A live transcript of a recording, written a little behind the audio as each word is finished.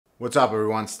What's up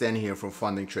everyone, Stan here from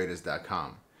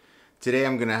FundingTraders.com. Today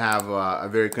I'm going to have a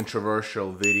very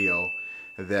controversial video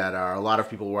that a lot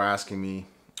of people were asking me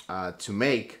to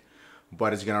make,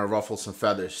 but it's going to ruffle some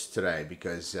feathers today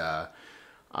because a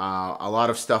lot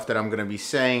of stuff that I'm going to be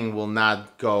saying will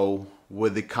not go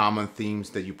with the common themes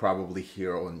that you probably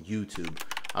hear on YouTube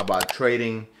about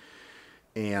trading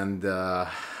and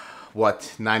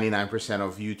what 99%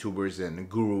 of YouTubers and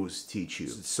gurus teach you.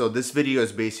 So this video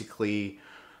is basically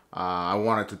I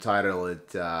wanted to title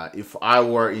it, if I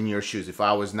were in your shoes, if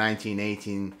I was 19,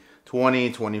 18,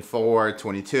 20, 24,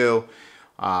 22,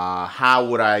 how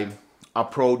would I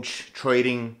approach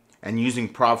trading and using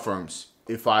prop firms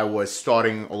if I was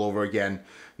starting all over again,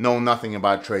 know nothing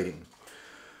about trading?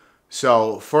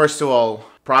 So first of all,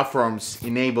 prop firms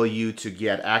enable you to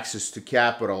get access to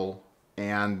capital,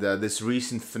 and this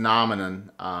recent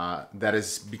phenomenon that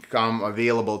has become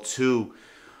available to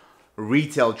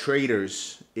retail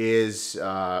traders is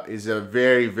a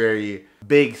very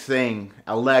big thing,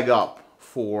 a leg up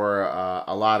for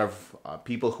a lot of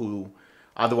people who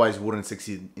otherwise wouldn't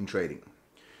succeed in trading.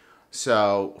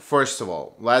 So first of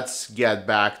all, let's get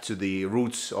back to the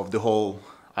roots of the whole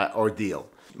ordeal.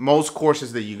 Most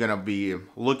courses that you're gonna be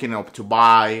looking up to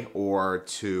buy or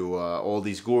to all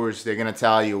these gurus, they're gonna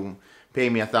tell you, pay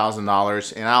me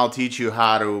 $1,000 and I'll teach you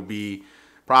how to be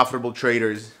profitable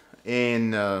traders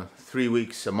in 3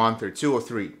 weeks, a month, or 2 or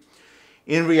 3.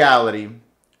 In reality,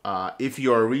 if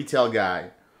you're a retail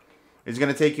guy, it's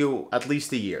going to take you at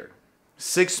least a year.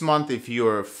 6 months if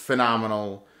you're a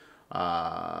phenomenal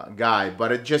guy,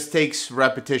 but it just takes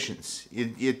repetitions.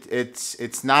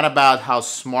 It's not about how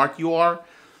smart you are,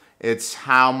 it's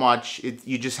how much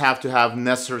you just have to have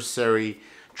necessary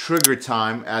trigger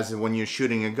time, as when you're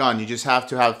shooting a gun. You just have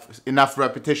to have enough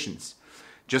repetitions.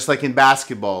 Just like in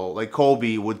basketball, like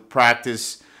Kobe would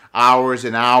practice hours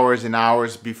and hours and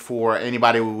hours before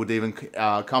anybody would even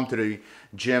come to the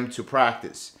gym to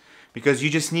practice, because you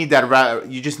just need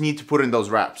that. You just need to put in those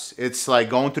reps. It's like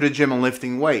going to the gym and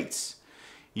lifting weights.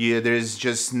 There's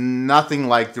just nothing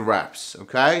like the reps.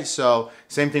 Okay, so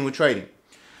same thing with trading.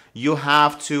 You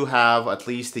have to have at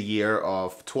least a year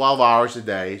of 12 hours a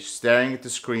day staring at the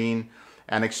screen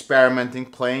and experimenting,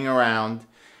 playing around,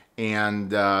 and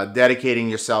dedicating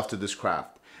yourself to this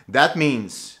craft. That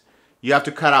means you have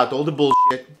to cut out all the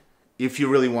bullshit if you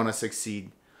really want to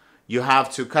succeed. You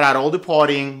have to cut out all the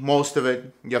partying, most of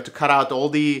it. You have to cut out all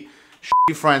the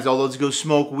shitty friends, all those go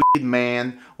smoke weed,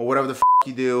 man, or whatever the fuck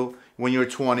you do when you're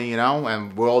 20, you know,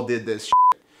 and we all did this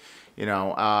shit. You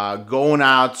know, going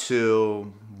out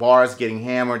to bars, getting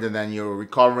hammered, and then you're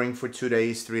recovering for 2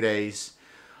 days, 3 days.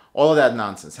 All of that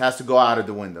nonsense has to go out of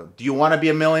the window. Do you want to be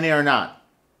a millionaire or not?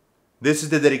 This is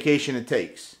the dedication it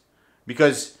takes.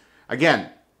 Because, again,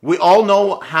 we all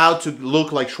know how to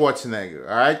look like Schwarzenegger,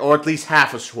 all right? Or at least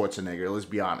half of Schwarzenegger, let's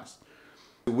be honest.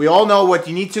 We all know what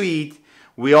you need to eat.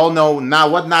 We all know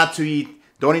what not to eat.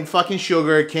 Don't eat fucking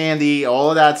sugar, candy, all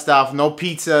of that stuff. No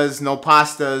pizzas, no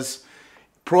pastas.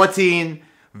 Protein,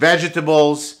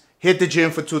 vegetables. Hit the gym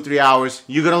for 2-3 hours.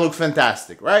 You're going to look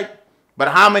fantastic, right? But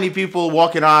how many people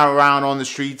walking around on the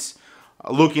streets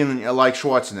looking like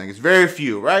Schwarzenegger? It's very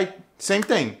few, right? Same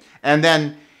thing. And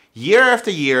then year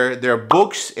after year, there are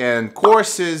books and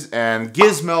courses and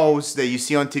gizmos that you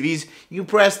see on TVs. You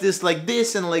press this like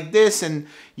this and like this, and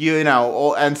you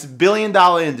know, and it's a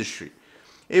billion-dollar industry.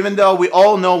 Even though we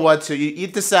all know what to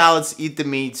eat: the salads, eat the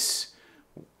meats,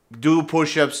 do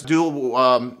push-ups, do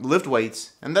lift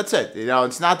weights, and that's it. You know,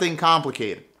 it's nothing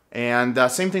complicated. And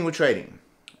same thing with trading.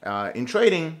 In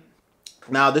trading,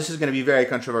 now this is going to be very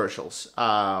controversial.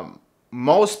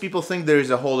 Most people think there is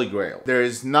a holy grail. There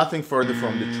is nothing further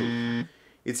from the truth.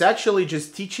 It's actually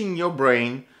just teaching your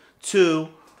brain to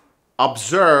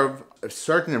observe a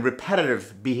certain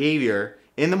repetitive behavior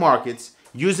in the markets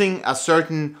using a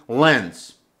certain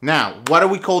lens. Now, what do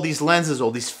we call these lenses,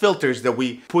 or these filters that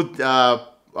we put,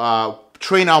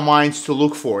 train our minds to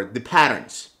look for? The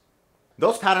patterns.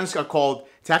 Those patterns are called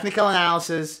technical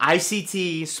analysis,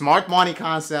 ICT, smart money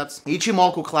concepts,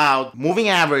 Ichimoku cloud, moving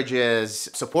averages,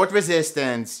 support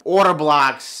resistance, order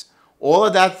blocks. All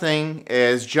of that thing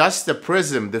is just the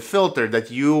prism, the filter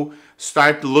that you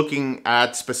start looking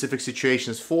at specific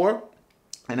situations for.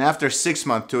 And after 6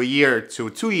 months to a year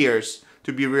to 2 years,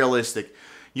 to be realistic,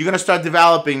 you're going to start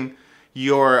developing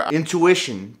your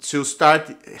intuition, to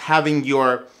start having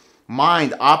your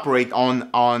mind operate on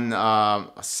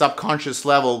a subconscious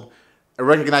level,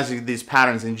 recognizing these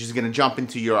patterns, and just going to jump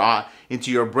into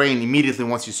your brain immediately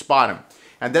once you spot them.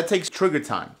 And that takes trigger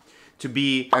time to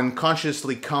be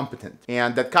unconsciously competent.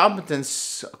 And that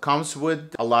competence comes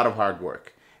with a lot of hard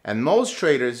work. And most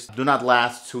traders do not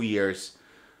last 2 years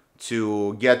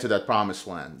to get to that promised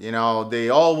land. You know, they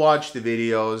all watch the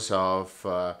videos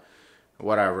of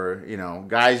whatever, you know,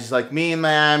 guys like me in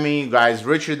Miami, guys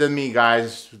richer than me,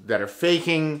 guys that are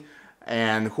faking,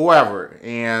 and whoever,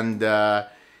 and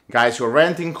guys who are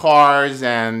renting cars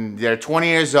and they're 20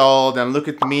 years old, and look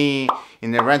at me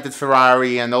in a rented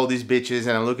Ferrari and all these bitches,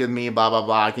 and look at me, blah blah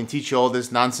blah. I can teach you all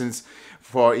this nonsense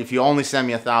for if you only send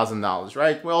me $1,000,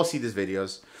 right? We all see these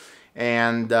videos,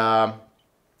 and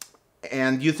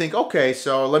you think, okay,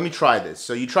 so let me try this.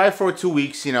 So you try for 2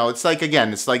 weeks, you know, it's like,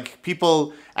 again, it's like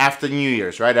people after New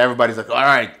Year's, right? Everybody's like, all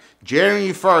right,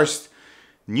 January 1st,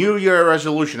 New Year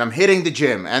resolution, I'm hitting the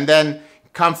gym. And then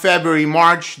come February,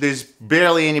 March, there's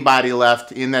barely anybody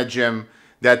left in that gym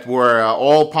that were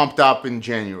all pumped up in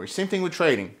January. Same thing with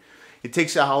trading. It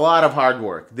takes a lot of hard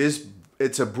work.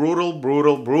 It's a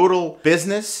brutal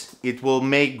business. It will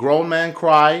make grown men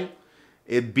cry.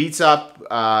 It beats up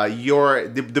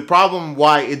the problem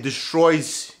why it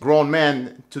destroys grown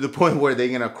men to the point where they're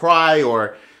gonna cry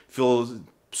or feel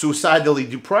suicidally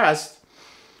depressed,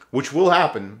 which will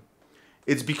happen.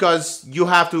 It's because you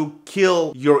have to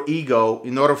kill your ego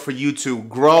in order for you to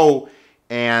grow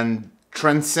and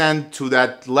transcend to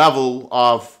that level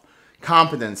of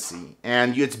competency.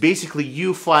 And it's basically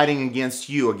you fighting against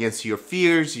your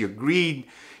fears, your greed,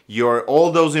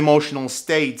 all those emotional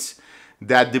states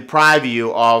that deprive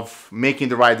you of making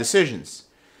the right decisions.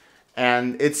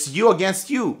 And it's you against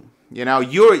you. You know,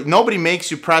 nobody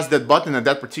makes you press that button at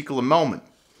that particular moment.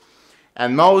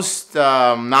 And most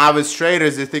novice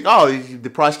traders, they think, oh, the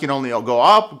price can only go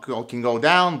up, can go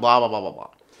down, blah, blah, blah, blah, blah.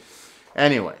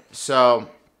 Anyway, so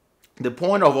the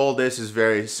point of all this is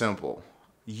very simple.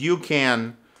 You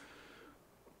can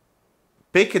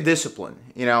pick a discipline.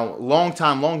 You know, long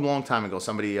time ago,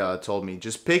 somebody told me,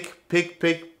 just pick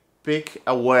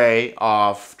a way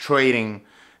of trading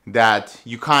that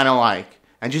you kind of like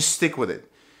and just stick with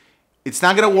it. It's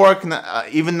not going to work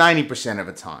even 90% of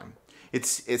the time.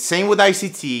 It's same with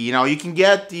ICT. You know, you can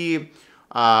get the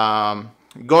go on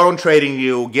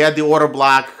TradingView, get the order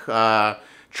block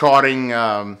charting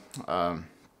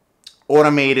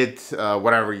automated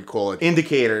whatever you call it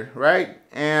indicator, right?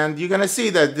 And you're gonna see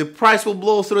that the price will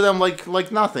blow through them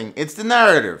like nothing. It's the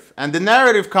narrative, and the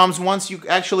narrative comes once you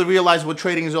actually realize what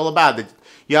trading is all about. That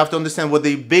you have to understand what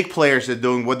the big players are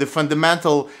doing, what the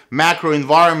fundamental macro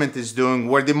environment is doing,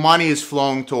 where the money is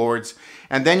flowing towards,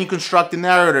 and then you construct the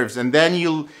narratives, and then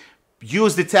you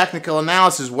use the technical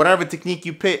analysis, whatever technique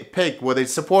you pick, whether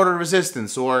it's support or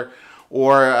resistance, or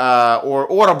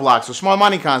order blocks, or small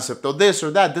money concept, or this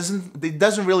or that. It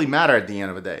doesn't really matter at the end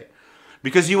of the day.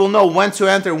 Because you will know when to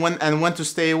enter and when to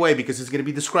stay away, because it's going to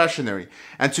be discretionary.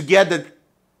 And to get that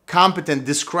competent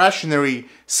discretionary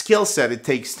skill set, it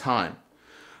takes time.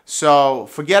 So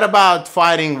forget about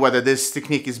fighting whether this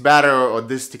technique is better or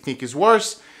this technique is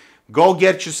worse. Go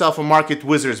get yourself a Market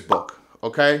Wizards book,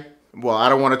 okay? Well, I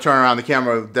don't want to turn around the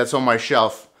camera. That's on my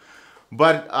shelf.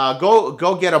 But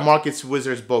go get a Market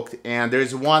Wizards book. And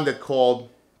there's one that called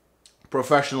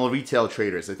Professional Retail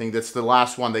Traders. I think that's the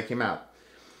last one that came out.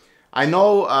 I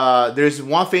know there's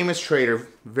one famous trader,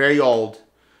 very old,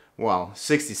 well,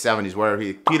 60s, 70s,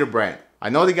 whatever Peter Brandt. I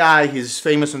know the guy, he's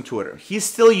famous on Twitter. He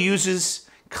still uses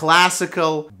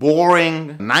classical,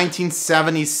 boring,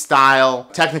 1970s style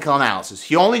technical analysis.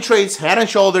 He only trades head and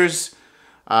shoulders,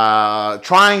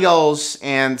 triangles,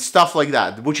 and stuff like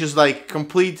that, which is like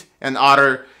complete and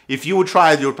utter. If you would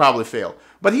try it, you would probably fail.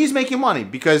 But he's making money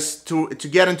because to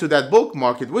get into that book,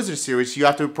 Market Wizard series, you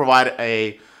have to provide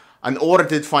an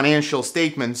audited financial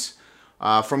statements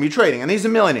from your trading. And he's a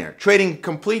millionaire, trading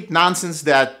complete nonsense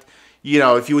that, you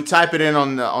know, if you would type it in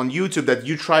on YouTube that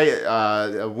you try,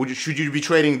 should you be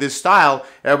trading this style,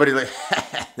 everybody like,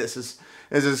 this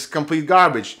is complete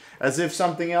garbage. As if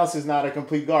something else is not a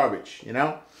complete garbage, you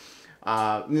know?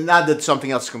 Not that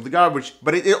something else is complete garbage,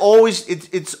 but it's always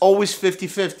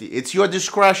 50-50. It's your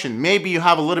discretion. Maybe you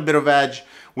have a little bit of edge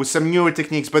with some newer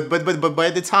techniques, but by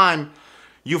the time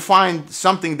you find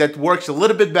something that works a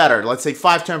little bit better, let's say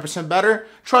 5-10% better,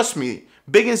 trust me,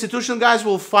 big institutional guys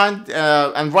will find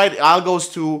and write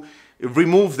algos to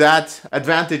remove that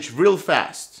advantage real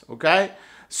fast, okay?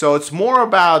 So it's more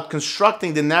about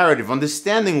constructing the narrative,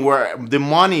 understanding where the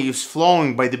money is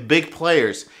flowing by the big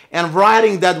players, and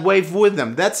riding that wave with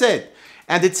them. That's it.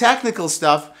 And the technical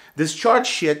stuff, this chart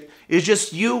shit, is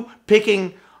just you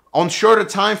picking on shorter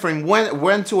time frame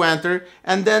when to enter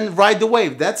and then ride the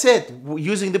wave. That's it,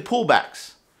 using the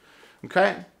pullbacks,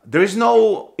 okay? There is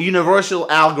no universal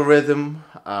algorithm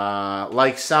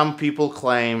like some people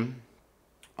claim,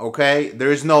 okay?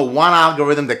 There is no one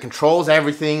algorithm that controls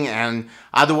everything and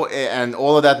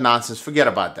all of that nonsense. Forget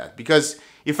about that, because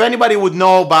If anybody would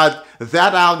know about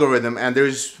that algorithm, and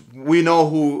we know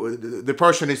who the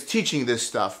person is teaching this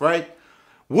stuff, right?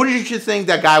 Wouldn't you think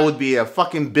that guy would be a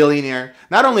fucking billionaire?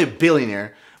 Not only a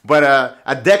billionaire, but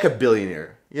a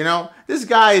decabillionaire. You know, this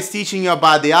guy is teaching you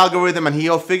about the algorithm, and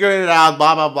he'll figure it out,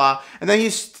 blah, blah, blah. And then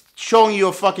he's showing you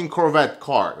a fucking Corvette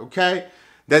car, okay?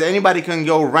 That anybody can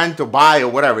go rent or buy or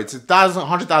whatever. It's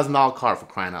 $100,000 car, for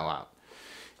crying out loud.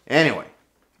 Anyway,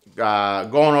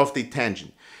 going off the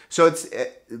tangent. So it's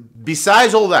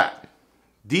besides all that,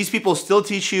 these people still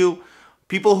teach you,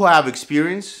 people who have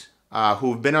experience,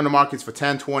 who've been on the markets for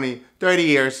 10, 20, 30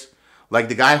 years, like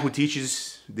the guy who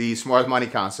teaches the smart money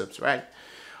concepts, right?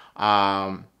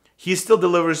 He still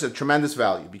delivers a tremendous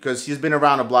value because he's been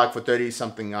around the block for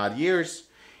 30-something odd years,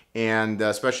 and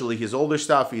especially his older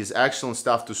stuff, he's excellent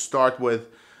stuff to start with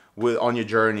on your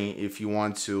journey if you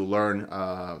want to learn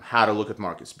how to look at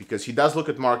markets, because he does look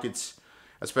at markets,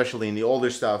 especially in the older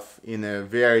stuff, in a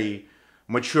very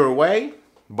mature way,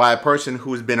 by a person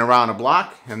who's been around a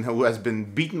block and who has been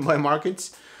beaten by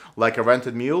markets like a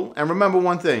rented mule. And remember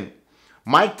one thing,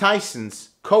 Mike Tyson's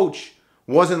coach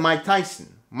wasn't Mike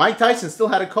Tyson. Mike Tyson still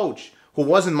had a coach who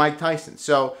wasn't Mike Tyson.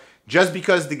 So just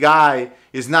because the guy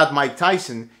is not Mike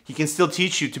Tyson, he can still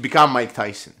teach you to become Mike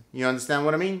Tyson. You understand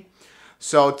what I mean?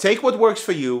 So take what works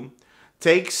for you,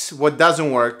 takes what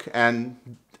doesn't work and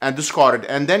discard it,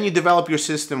 and then you develop your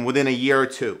system within a year or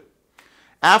two.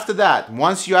 After that,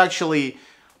 once you actually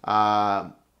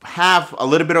have a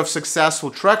little bit of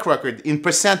successful track record in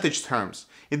percentage terms,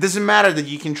 it doesn't matter that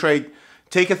you can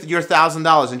take your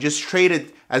 $1,000 and just trade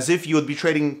it as if you would be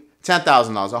trading $10,000,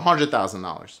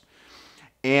 $100,000.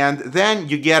 And then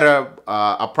you get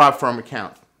a prop firm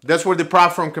account. That's where the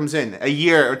prop firm comes in, a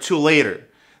year or two later.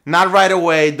 Not right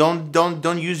away.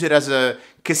 Don't use it as a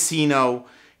casino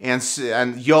and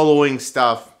YOLOing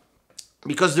stuff,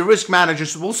 because the risk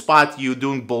managers will spot you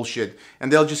doing bullshit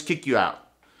and they'll just kick you out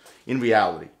in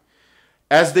reality.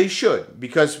 As they should,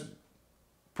 because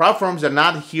prop firms are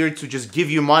not here to just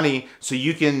give you money so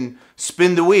you can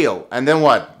spin the wheel. And then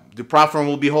what? The prop firm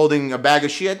will be holding a bag of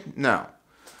shit? No.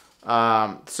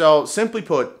 So simply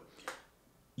put,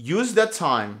 use that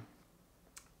time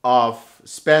of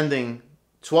spending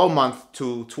 12 months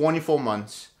to 24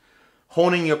 months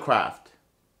honing your craft.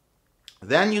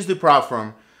 Then use the prop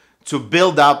firm to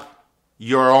build up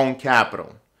your own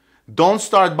capital. Don't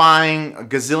start buying a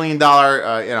gazillion dollar,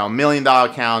 $1 million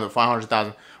account or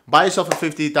 500,000. Buy yourself a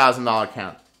 $50,000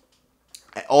 account.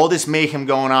 All this mayhem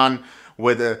going on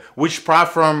with which prop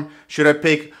firm should I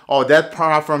pick? Oh, that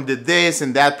prop firm did this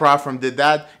and that prop firm did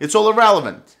that. It's all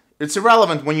irrelevant. It's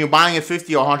irrelevant when you're buying a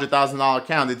 $50,000 or $100,000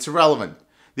 account. It's irrelevant.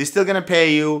 They're still gonna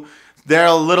pay you. There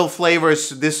are little flavors.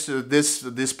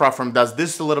 This prop firm does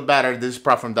this a little better. This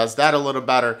prop firm does that a little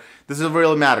better. This doesn't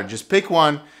really matter. Just pick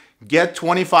one. Get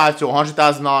 $25,000 to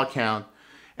 $100,000 account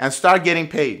and start getting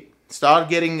paid. Start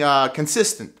getting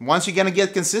consistent. Once you're gonna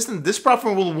get consistent, this prop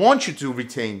firm will want you to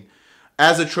retain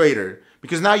as a trader,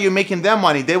 because now you're making them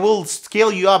money. They will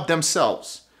scale you up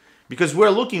themselves, because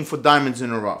we're looking for diamonds in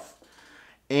the rough.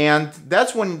 And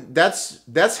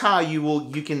that's how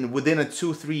you can within a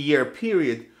 2-3 year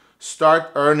period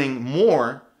start earning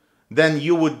more than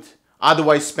you would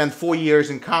otherwise spend 4 years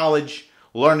in college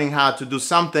learning how to do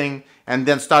something and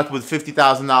then start with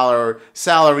 $50,000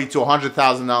 salary to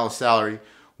 $100,000 salary,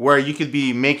 where you could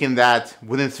be making that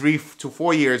within 3 to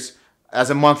 4 years as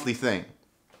a monthly thing.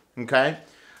 Okay,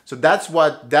 so that's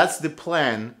the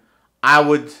plan I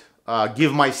would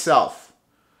give myself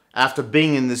after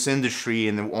being in this industry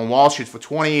and on Wall Street for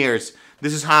 20 years.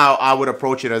 This is how I would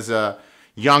approach it as a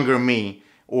younger me.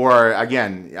 Or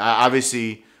again,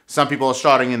 obviously some people are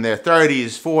starting in their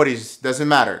 30s, 40s, doesn't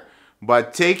matter.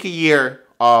 But take a year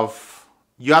of,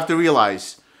 you have to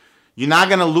realize you're not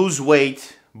gonna lose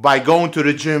weight by going to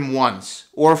the gym once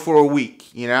or for a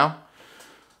week, you know?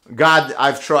 God,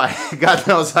 I've tried. God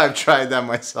knows I've tried that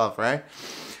myself, right?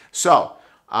 So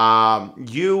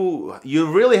you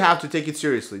really have to take it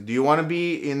seriously. Do you want to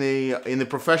be in a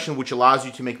profession which allows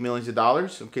you to make millions of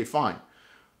dollars? Okay, fine.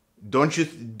 Don't you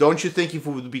think if it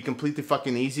would be completely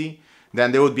fucking easy,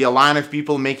 then there would be a line of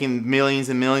people making millions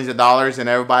and millions of dollars, and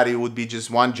everybody would be just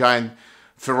one giant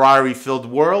Ferrari-filled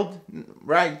world,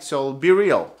 right? So be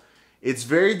real. It's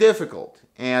very difficult.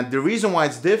 And the reason why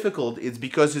it's difficult is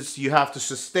because you have to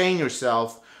sustain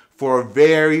yourself for a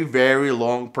very, very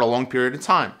prolonged period of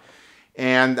time.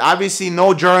 And obviously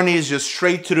no journey is just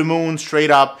straight to the moon, straight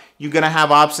up. You're going to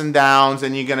have ups and downs,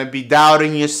 and you're going to be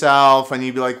doubting yourself, and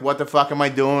you'll be like, what the fuck am I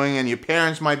doing? And your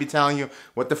parents might be telling you,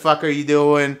 what the fuck are you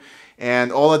doing?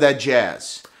 And all of that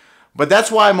jazz. But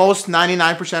that's why most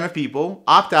 99% of people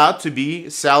opt out to be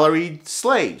salaried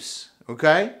slaves.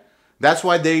 okay? That's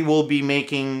why they will be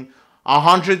making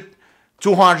 100,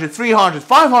 200, 300,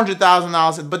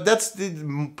 $500,000, but that's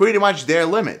pretty much their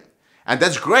limit. And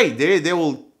that's great. They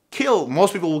will kill,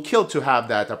 most people will kill to have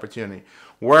that opportunity.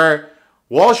 Where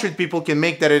Wall Street people can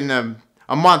make that in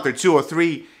a month or 2 or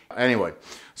 3. Anyway,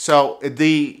 so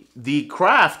the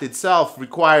craft itself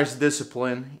requires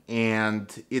discipline,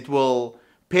 and it will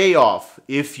pay off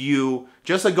if you,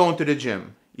 just like going to the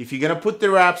gym. If you're going to put the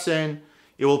reps in,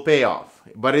 it will pay off.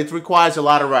 But it requires a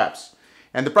lot of reps.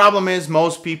 And the problem is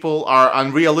most people are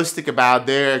unrealistic about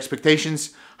their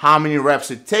expectations, how many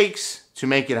reps it takes to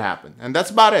make it happen. And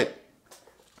that's about it.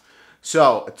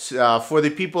 So for the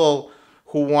people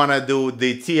who want to do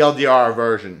the TLDR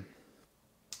version,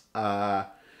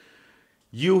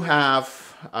 you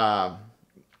have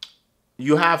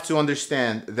to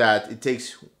understand that it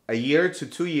takes a year to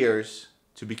 2 years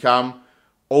to become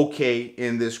okay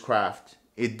in this craft.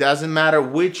 It doesn't matter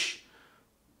which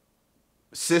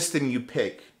system you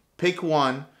pick. Pick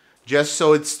one just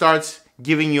so it starts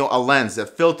giving you a lens, a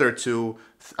filter, to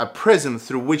a prism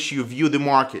through which you view the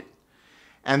market.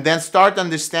 And then start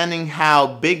understanding how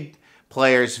big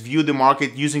players view the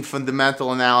market using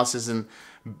fundamental analysis and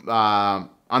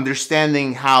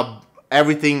understanding how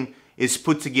everything is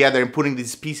put together and putting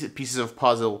these pieces of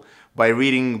puzzle by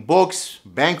reading books,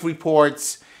 bank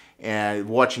reports, and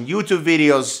watching YouTube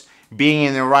videos, being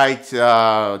in the right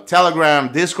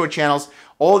Telegram, Discord channels.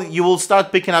 You will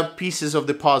start picking up pieces of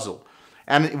the puzzle.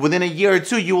 And within a year or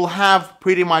two, you will have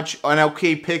pretty much an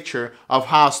okay picture of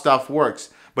how stuff works.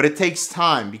 But it takes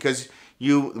time because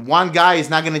one guy is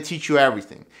not going to teach you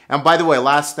everything. And by the way,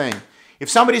 last thing, if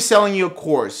somebody's selling you a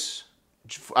course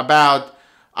about,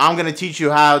 I'm going to teach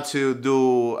you how to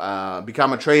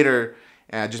become a trader,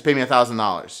 just pay me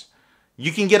 $1,000.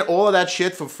 You can get all of that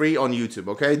shit for free on YouTube,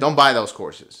 okay? Don't buy those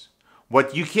courses.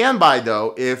 What you can buy,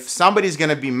 though, if somebody's going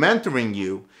to be mentoring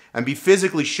you and be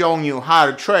physically showing you how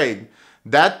to trade,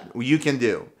 that you can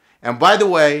do. And by the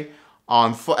way,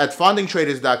 at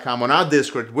FundingTraders.com, on our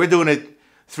Discord, we're doing it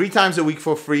 3 times a week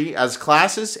for free as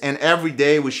classes, and every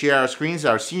day we share our screens.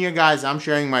 Our senior guys, I'm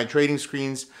sharing my trading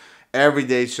screens every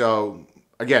day. So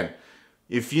again,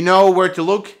 if you know where to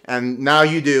look, and now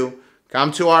you do,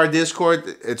 come to our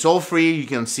Discord. It's all free. You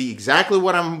can see exactly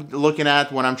what I'm looking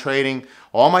at when I'm trading,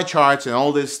 all my charts and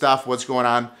all this stuff, what's going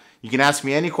on. You can ask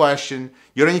me any question.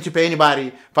 You don't need to pay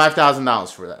anybody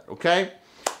 $5,000 for that, okay?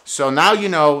 So now you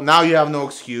know. Now you have no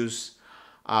excuse.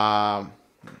 That's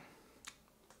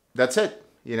it.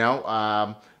 You know,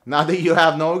 now that you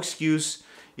have no excuse,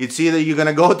 it's either you're going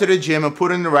to go to the gym and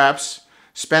put in the reps,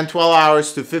 spend 12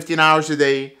 hours to 15 hours a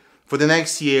day for the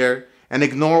next year, and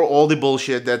ignore all the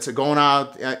bullshit that's going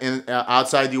out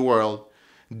outside your world.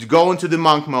 Go into the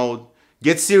monk mode,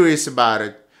 get serious about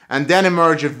it, and then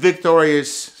emerge a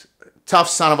victorious, tough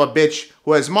son of a bitch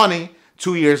who has money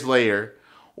 2 years later.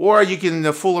 Or you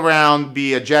can fool around,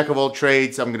 be a jack of all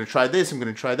trades. I'm going to try this, I'm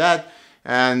going to try that.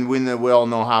 And we all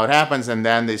know how it happens. And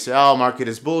then they say, oh, market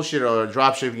is bullshit, or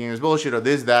dropshipping is bullshit, or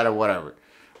this, that, or whatever.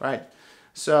 Right?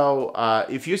 So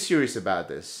if you're serious about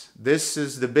this, this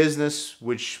is the business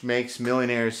which makes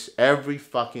millionaires every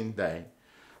fucking day.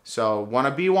 So want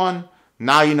to be one?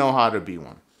 Now you know how to be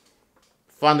one.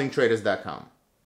 FundingTraders.com.